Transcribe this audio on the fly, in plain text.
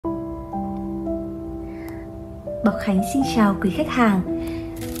Bảo Khánh xin chào quý khách hàng.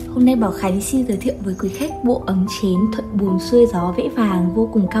 Hôm nay Bảo Khánh xin giới thiệu với quý khách bộ ấm chén thuận buồm xuôi gió vẽ vàng vô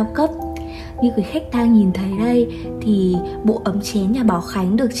cùng cao cấp. Như quý khách đang nhìn thấy đây thì bộ ấm chén nhà Bảo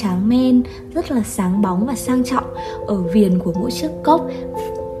Khánh được tráng men rất là sáng bóng và sang trọng. Ở viền của mỗi chiếc cốc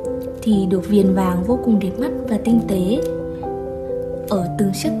thì được viền vàng vô cùng đẹp mắt và tinh tế. Ở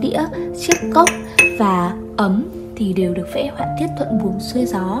từng chiếc đĩa, chiếc cốc và ấm thì đều được vẽ họa tiết thuận buồm xuôi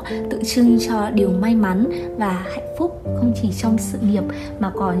gió, tượng trưng cho điều may mắn và hạnh phúc không chỉ trong sự nghiệp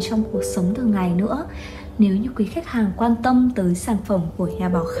mà còn trong cuộc sống thường ngày nữa. Nếu như quý khách hàng quan tâm tới sản phẩm của nhà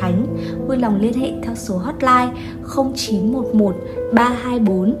Bảo Khánh, vui lòng liên hệ theo số hotline 0911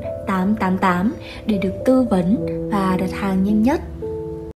 324 888 để được tư vấn và đặt hàng nhanh nhất.